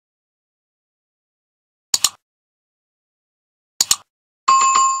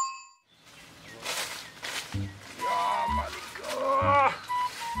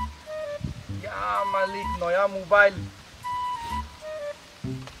মালিক নয়া মোবাইল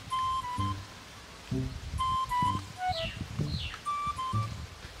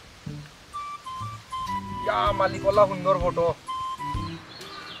ইয়া মালিক ওলা সুন্দর ফটো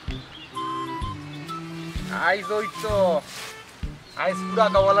আইজ ওইতো আইজ পুরা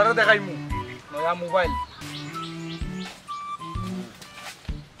গাওয়ালারে দেখাইমু নয়া মোবাইল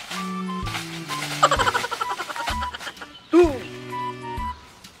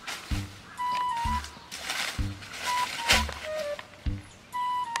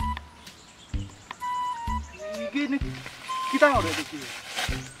kita ngore দেখি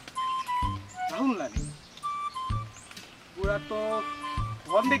রাহুল না পুরা তো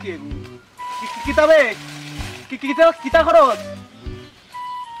ফোন দেখি কিতাবে কিতা খরচ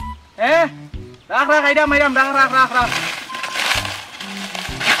রাখ রাখ আইডা মাইরাম রাখ রাখ রাখ রাখ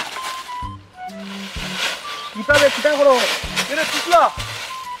কিতাবে কিতা খরচ এরে টুকলা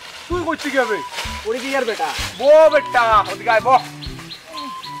তুই কইছি কি হবে ওরে কি यार বেটা বো বেটা ওদিকে আই বো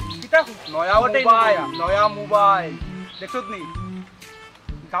কিতা নয়া মোবাইল দেখছত নি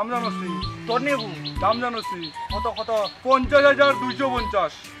দাম জানোসি তোর নেবু দাম জানোসি কত কত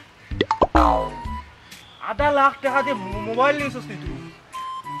 ৫০,২৫০ আধা লাখ টাকা দিয়ে মোবাইল নিয়েছিস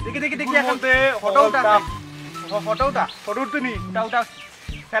তুই দেখি দেখি দেখি এখানে ফটো উঠতে নি ওটা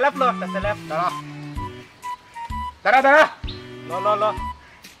সেলফ লো একটা সেলফ দাঁড়া ল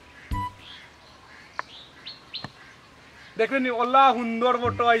দেখলেনি ওলা সুন্দর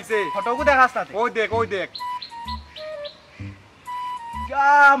ফটো আইছে ফটোকো দেখাস না ওই দেখ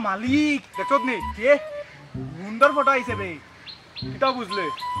মালিক দেখছত নি কে সুন্দর ফটো আইছে বে কিটা বুঝলে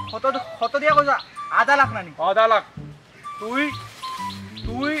ফটো দিয়া কইছা আধা লাখ নানি আধা লাখ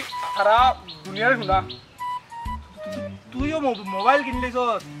তুই সারা দুনিয়ার শুনা তুইও মোবাইল কিনলিছ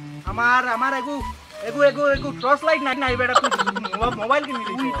আমার এগু টর্চ লাইট নাই বেটা তুই মোবাইল কিনলি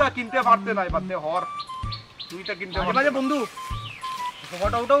তুইটা কিনতে পারতে নাই পারতে হর তুইটা কিনতে মাঝে বন্ধু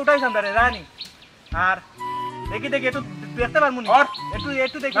ফটো উঠাইছাম রে রানি আর দেখি একটু দেখতে পারমু নি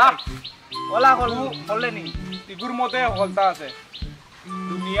একটু দেখি ওলা হললে নি ইগুর মধ্যে হলতা আছে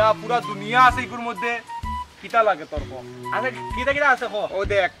পুরা দুনিয়া আছে ইগুর মধ্যে কিতা লাগে তোর আচ্ছা কিতা আছে ও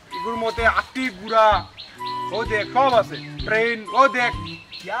দেখ ইগুর মধ্যে আটি গুড়া ও দেখ সব আছে ট্রেন ও দেখ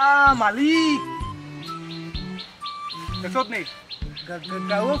ইয়া মালিক দেখছত নি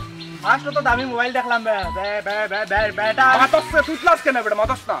গাও ফার্স্ট তো দামি মোবাইল দেখলাম বেটা মাতস তুতলাস কেন বেটা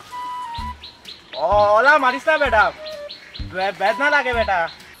মাতস না ওলা মারিস না বেটা বেদনা লাগে বেটা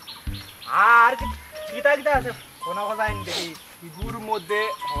আর কিতা আছে কোনা কথা আইন দেখি ইগুর মধ্যে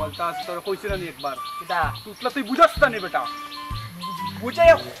হলতা আছে তোর কইছিস না একবার কিতা তুতলা তুই বুঝাস না বেটা বুঝে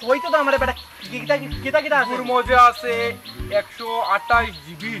হইতো তো আমারে বেটা কিতা আছে ইগুর মধ্যে আছে 128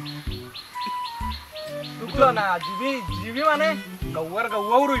 জিবি তুকলো না জিবি মানে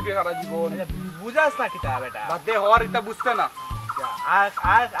গাওয়ার রইবে সারা জীবন বুঝাস না কিতা বেটা বাদে হওয়ার এটা বুঝতে না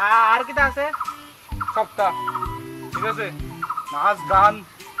আর কিতা আছে সপ্তাহ ঠিক আছে নাচ গান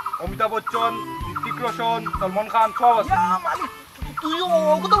অমিতাভ বচ্চন ঋতিক রোশন সলমান খান সব আছে তুইও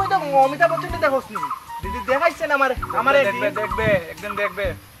ওগো তো অমিতাভ বচ্চন দেখোস নি দিদি দেখাইছে না আমারে একদিন দেখবে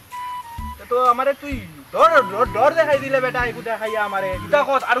তো আমারে তুই ডর দেখাই দিলে বেটা এগু দেখাইয়া আমারে কিতা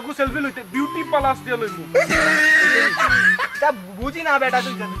কত আর কো সেলফি লইতে বিউটি প্লাস দিয়ে লইমু তা বুঝি না বেটা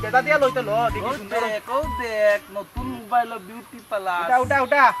তুই যেটা দিয়া লইতে ল দেখি সুন্দর দেখ নতুন মোবাইল বিউটি প্লাস উঠা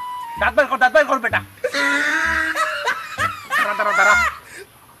দাঁত বাইর কর বেটা দাঁড়া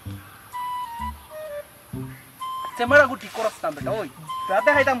ক্যামেরা গু ঠিক করছ না বেটা ওই দাঁত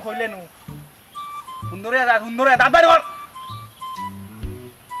দেখাইতাম কইলে নু সুন্দর দাঁত বাইর কর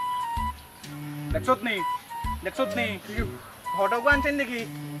দেখছত নি ফটো কো আনছেন দেখি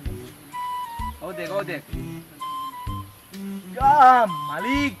ও দেখ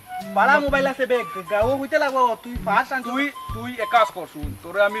মালিক বালা মোবাইল আছে বে গাও হইতে লাগবো তুই ফার্স্ট আন তুই এক কাজ কর শুন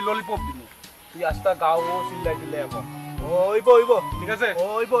তোরে আমি ললিপপ দিমু তুই আস্তা গাও সিলাই দিলে এখন ওইব ঠিক আছে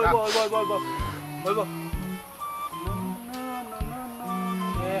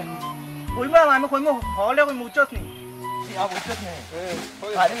ওইব আমি কইমু হলে কই মুচছ নি ইয়া বুঝছ নি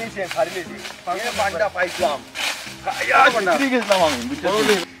ভারী নিছে এ বান্ডা পাইছলাম ইয়া বান্ডা ঠিক আছে আমি বুঝছ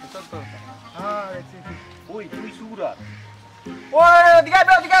হ্যাঁ দেখছি ওই তুই সুরা ওই দিগা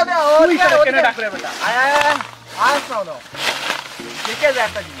তুই কেনে ডাকরে বেটা আয় নাও ঠিক আছে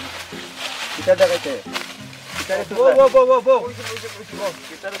একটা জিনিস কিটা দেখাইতে কিটারে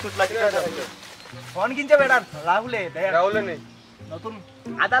তো লাগি ফোন কিনছে বেটা রাহুলে নেই নতুন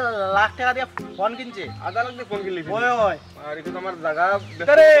আধা লাখ টাকা দিয়ে ফোন কিনছে আধা লাখ দিয়ে ফোন কিনলি ওই আর এটা আমার জায়গা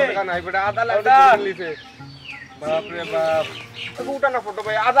দেখা নাই বেটা আধা লাখ দিয়ে কিনলিছে বাপ রে বাপ তো উঠানা ফটো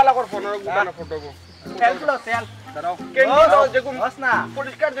ভাই আধা লাখের ফোন উঠানা ফটো সেলফি দাঁড়াও কেন্দ্র দাও যেগুন বস না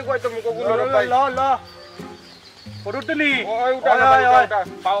পরিষ্কার যে কইতো মুখগুলো ভাই ল ল ফটো তুলি ওই উঠা না ভাই উঠা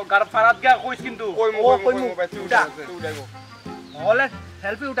পাও গার ফারাত গিয়া কইস কিন্তু কই মুখ ভাই তুই উঠা উঠাইবো হলে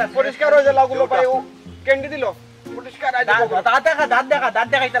সেলফি উঠা পরিষ্কার হয়ে যা লাগুলো ভাই ও কেন্দ্র দিল পরিষ্কার আই দেখো দাঁত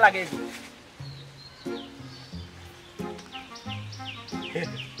দেখাইতে লাগে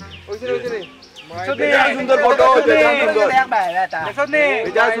ওইছে ওইছে সুন্দর ফটো সুন্দর দেখ ভাই এটা দেখছ নি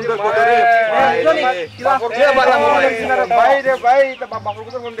এটা সুন্দর ফটো রে ভাই রে ভাই তা বাপর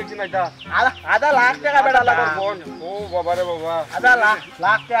কথা ফোন দেখছি না এটা আধা লাখ টাকা বেটা লাগবে ফোন ও বাবা রে বাবা আধা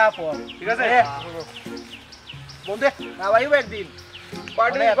লাখ টাকা ফোন ঠিক আছে বন্ধে না ভাইও একদিন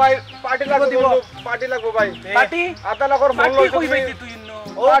পার্টি ভাই পার্টি লাগবো পার্টি লাগবো ভাই পার্টি আধা লাখর ফোন পার্টি কই পাইতি তুই ইন্ন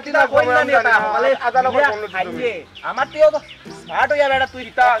ও টিনা কইলা নি এটা বলে আধা লাখর ফোন লইছি তুমি আমার তেও তো স্মার্ট হইয়া বেটা তুই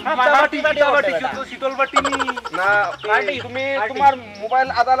পার্টি শীতল পার্টি নি না তুমি তোমার মোবাইল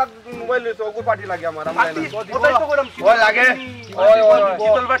আধা লাখ মোবাইল লইছো ওগো পার্টি লাগে আমার পার্টি ওটাই তো কইরাম ওই লাগে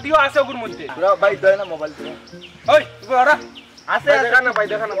শীতল পার্টিও আছে ওগুর মধ্যে ভাই দেয় না মোবাইল তুমি ওই তুই ওরা আছে দেখা না ভাই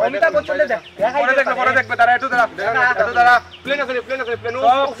দেখা না ভাই অমিতা বচ্চন দেখ পরে দেখবে তারা একটু দাঁড়া একটু দাঁড়া প্লেন আছে প্লেন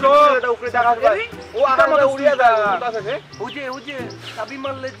সব উপরে দেখা ভাই ও আকাশে উড়িয়া যায় আছে উজে চাবি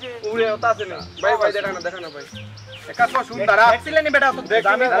মারলে যে উড়ে ওটা আছে না ভাই ভাই দেখা না ভাই একা তো শুন তারা দেখছিলেন বেটা তো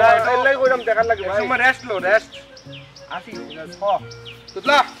আমি এলাই কইরাম দেখার লাগে ভাই সময় রেস্ট লো রেস্ট আসি হ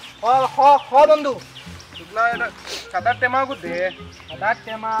তুতলা হ বন্ধু তুতলা এটা সাতার টেমা গো দে আদার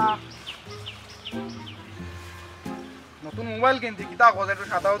টেমা নতুন মোবাইল কিনছি কিতা কইছে একটু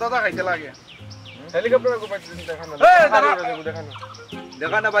সাদা উদা খাইতে লাগে হেলিকপ্টার কো ভাই দেখা না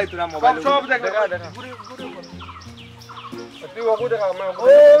দেখা না ভাই তোরা মোবাইল সব দেখা তুই ওগো দেখা আমি ও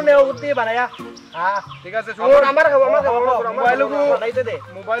নে উতি বানায়া হ্যাঁ ঠিক আছে আমার মোবাইল কো বানাইতে দে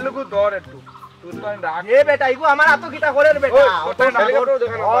মোবাইল কো দর একটু তুই তো রাখ এ বেটা ইগো আমার আতো কিটা করে বেটা হেলিকপ্টার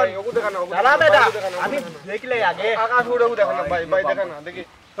দেখা না ভাই ওগো দেখা না দাঁড়া বেটা আমি দেখলে আগে আকাশ উড়ে দেখা না ভাই ভাই দেখা না দেখি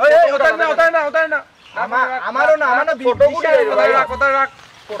এই ওটাই না আমারও না আমার ফটো গুলো কোথায় রাখ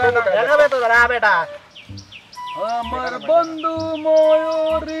দেখাবে তো দাঁড়া বেটা আমার বন্ধু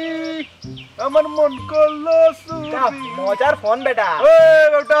ময়ূরী আমার মন করলো সুরি মজার ফোন বেটা এই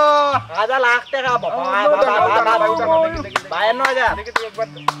বেটা আধা লাখ টাকা বাবা 52,000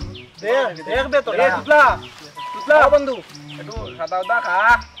 দেখবে তো এই তুতলা বন্ধু একটু সাদা উদা খা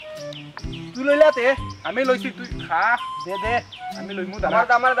তুই লইলাতে আমি লইছি তুই খা দে আমি লইমু দাঁড়া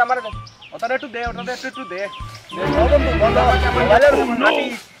আমার ওটারে একটু দে একটু দে ও বন্ধু বন্ধ মোবাইলের নাটি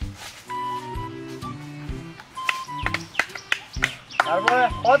তারপরে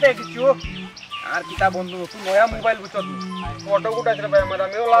কত কিছু আর কিতা বন্ধু তুই নয়া মোবাইল বুঝছ ফটো গুটাছে ভাই আমার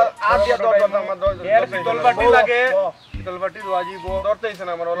আমি ওলা আজ দিয়া দর আমার এর শীতল বাটি লাগে শীতল বাটি রাজিব দরতেইছ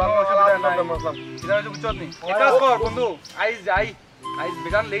না আমার ওলা অসুবিধা নাই দর মাসলাম কিতা হইছে বুঝছ নি এটা কর বন্ধু আইজ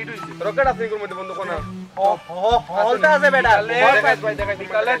বেগান লেট হইছে রকেট আছে এগুলোর মধ্যে বন্ধু কোনা হলটা আছে বেটা দেখাইছ ভাই দেখাইছ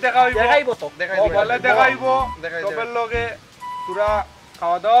কালে দেখা হইব দেখাইব তো কালে দেখাইব দেখাইব সবের লগে পুরা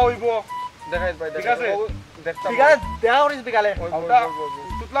খাওয়া দাওয়া হইব দেখাইছ ভাই ঠিক আছে দেখতাম ঠিক আছে দেখা করিস বিকালে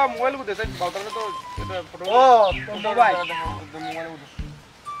তুতলা মোবাইল কো দেছে বাউটারে তো এটা ফটো ও মোবাইল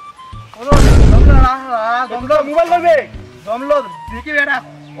মোবাইল লইবে দমলো দেখি বেটা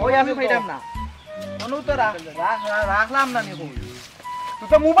ওই আমি পাইতাম না অনু তো রাখলাম না নি কই তুই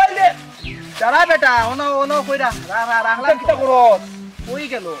তো মোবাইল দে দাঁড়া বেটা ono কইরা রাখলাম কিতা করস কই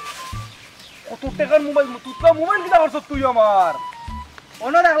গেল কত টাকার মোবাইল তুতলা মোবাইল কিতা করছ তুই আমার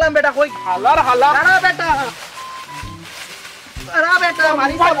ono রাখলাম বেটা কই হালার হালা দাঁড়া বেটা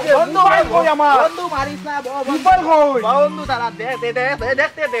মারিস না বন্ধু মোবাইল কই আমার বন্ধু মারিস না মোবাইল কই বন্ধু দাঁড়া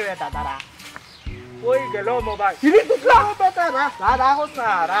দেখতে দে বেটা দাঁড়া কই গেল মোবাইল কিনি তুতলা বেটা রাখ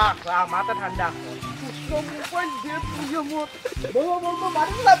মাথা ঠান্ডা মোবাইল দে তুই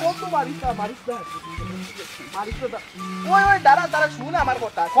আমার বন্ধু মারিস না ওই দাঁড়া শুন আমার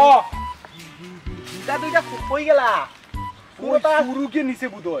কথা ক দুইটা কই গেলা পুরুকে নিচে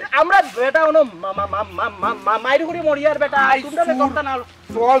বুদয় আমরা বেটা ono মাইর করে মরিয়ার বেটা তোমরা কথা না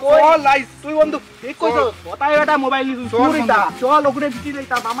চল লাইস তুই বন্ধু ঠিক কইছো ওটাই বেটা মোবাইল চুরিটা চল ওখানে বিটি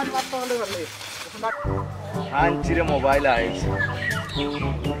লইতা আমার বাচ্চা হলে হলে আনছিরে মোবাইল আইছে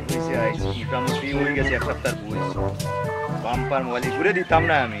বুঝে আইছে মোটামুটি হয়ে গেছে এক সপ্তাহ বুঝ বাম্পার মোবাইল ঘুরে দিতাম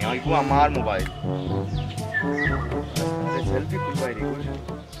না আমি ওইগু আমার মোবাইল সেলফি খুলবাই রে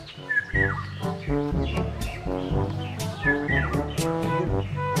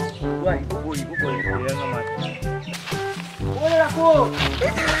গুড বই রে আমার ওরে রাখো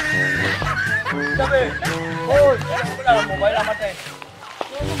যাবে ওই মোবাইল আমাতে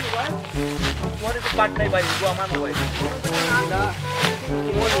মোবাইল তোর তো কাট নাই ভাই গো আমার মোবাইল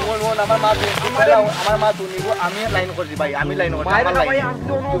আমার মা শুনিব আমি লাইন করছি ভাই আমি লাইন করছি বাইরে আমার না ভাই লাইন আর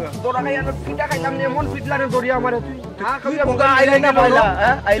দোনো দোরা খাই আর পিটা খাইলাম নে এমন পিটলারে দরিয়া আমারে তুই হ্যাঁ তুই কোকা আইলে না পয়লা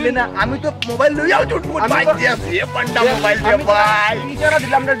হ্যাঁ আইলে না আমি তো মোবাইল লইয়াও চুটমুট ভাই দিয়াছি এ পান্ডা মোবাইল দে ভাই ইশারা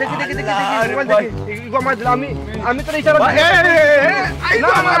দিলাম না দেখি দেখি দেখি মোবাইল দেখি ইগো মার দিলাম আমি তো ইশারা আইগো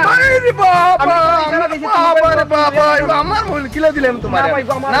আমার ভাই রে বাবা বাবা আমার মোবাইল কিলা দিলাম তোমার না ভাই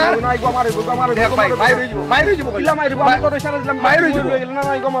গো আমার না ইগো আমার ইগো আমার দেখ ভাই মাইর হইব কিলা মাইর আমি তো ইশারা দিলাম মাইর হইব না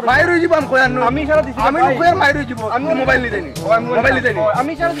না ইগো আমার মাইর হইব আমি কইয়ান আমি ইশারা দিছি আমি কইয়ার মাইর হইব আমি মোবাইল নিদেনি মোবাইল নিদেনি আমি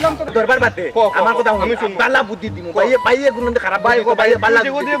ইশারা দিলাম তো দরবার বাতে আমার কথা আমি শুন বালা বুদ্ধি দিমু ভাই ভাই গুণ খারাপ ভাই ভাই বালা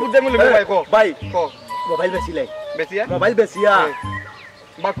বুদ্ধি আমি লইব ভাই কো ভাই কো মোবাইল বেচিলাই বেসিয়া মোবাইল বেচিয়া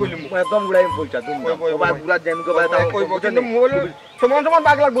বাক কইলিম একদম উড়াই পয়সা তুমি মোবাইল গুলা দেন কো ভাই তাও কইব কিন্তু মোবাইল সমান সমান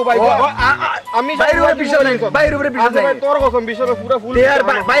বাগ লাগবো ভাই আমি বাইরে উপরে পিছন নাই বাইরে উপরে পিছন নাই তোর কসম বিশরে পুরো ফুল দেয়ার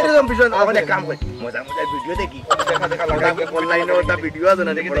বাইরে যম পিছন আমার এক কাম কই মজা মজা ভিডিও দেখি দেখা দেখা লাগা অনলাইনে ওটা ভিডিও আছে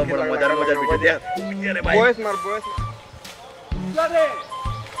না দেখি বড় মজার মজার ভিডিও দেখ আরে ভাই বয়স মার বয়স রে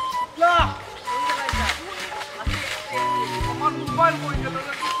লা আমার মোবাইল কই গেল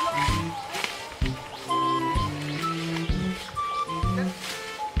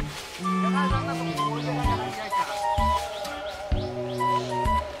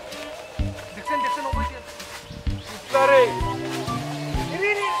দেখছেন ওই রে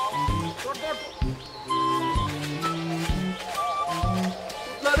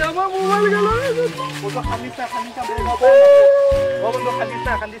আমার মোবাইল গেল ওটা খানিস না বন্ধু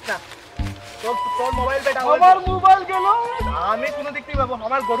খানিস না তোর মোবাইল বেটা আমার মোবাইল গেল আমি কোনো দেখতে পাবো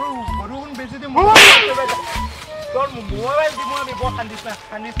আমার গরু বেশি দিই তোর মোবাইল দিব আমি বড় খানিস না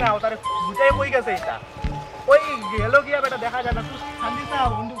তার বুঝাই কই গেছে এটা ওই গেল গিয়া বেটা দেখা যায় না তুই খানিস না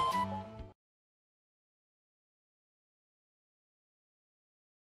বন্ধু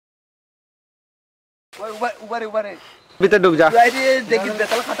উবারে ভিতরে ঢুক যা দেখি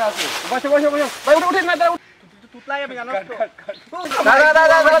বেতাল খাতা আছে বসে ভাই উঠে না দাঁড়া তুতলাই আমি জানো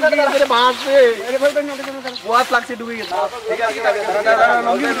দাদা বাসে আরে ভাই बहुत লাগছে ডুবে গেছে ঠিক আছে দাদা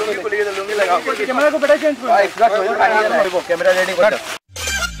লুঙ্গি লাগাও ক্যামেরা को बेटा चेंज करो ক্যামেরা রেডি করো